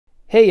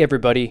Hey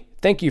everybody,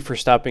 thank you for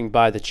stopping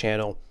by the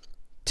channel.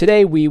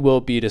 Today we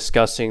will be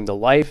discussing the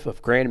life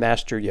of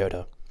Grandmaster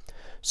Yoda.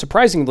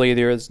 Surprisingly,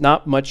 there is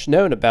not much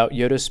known about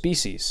Yoda's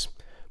species.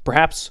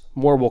 Perhaps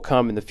more will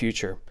come in the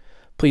future.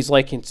 Please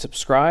like and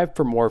subscribe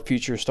for more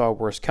future Star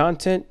Wars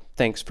content.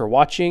 Thanks for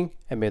watching,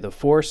 and may the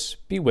Force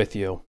be with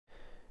you.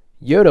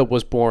 Yoda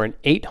was born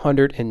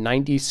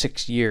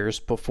 896 years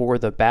before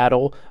the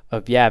Battle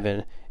of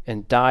Yavin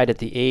and died at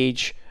the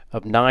age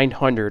of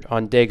 900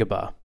 on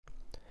Dagobah.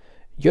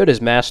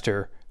 Yoda's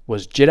master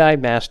was Jedi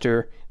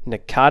Master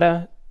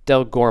Nakata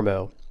del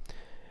Gormo.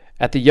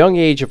 At the young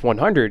age of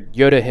 100,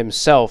 Yoda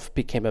himself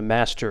became a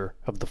master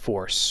of the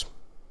Force.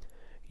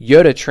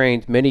 Yoda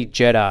trained many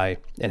Jedi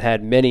and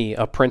had many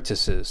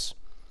apprentices.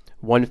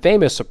 One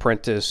famous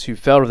apprentice who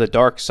fell to the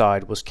dark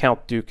side was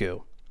Count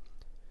Dooku.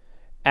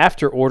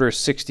 After Order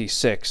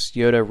 66,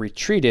 Yoda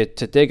retreated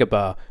to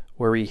Dagobah,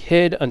 where he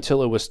hid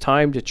until it was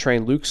time to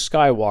train Luke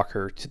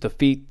Skywalker to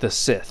defeat the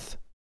Sith.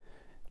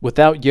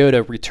 Without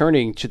Yoda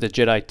returning to the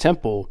Jedi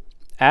Temple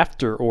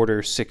after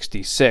Order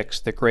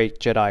 66, the Great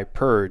Jedi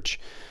Purge,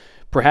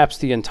 perhaps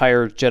the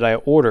entire Jedi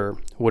Order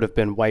would have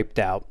been wiped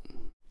out.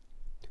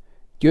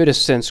 Yoda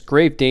sensed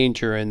grave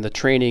danger in the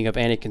training of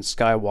Anakin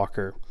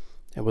Skywalker,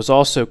 and was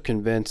also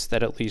convinced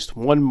that at least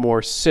one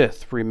more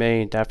Sith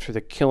remained after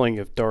the killing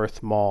of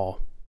Darth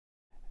Maul.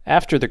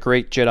 After the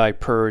Great Jedi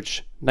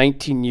Purge,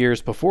 19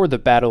 years before the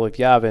Battle of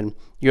Yavin,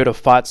 Yoda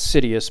fought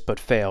Sidious but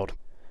failed.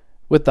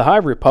 With the High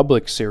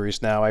Republic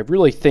series now, I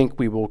really think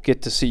we will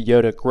get to see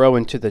Yoda grow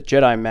into the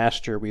Jedi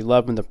Master we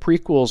love in the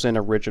prequels and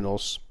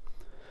originals.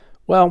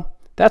 Well,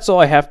 that's all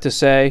I have to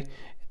say.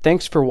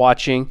 Thanks for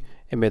watching,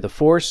 and may the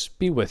Force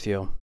be with you.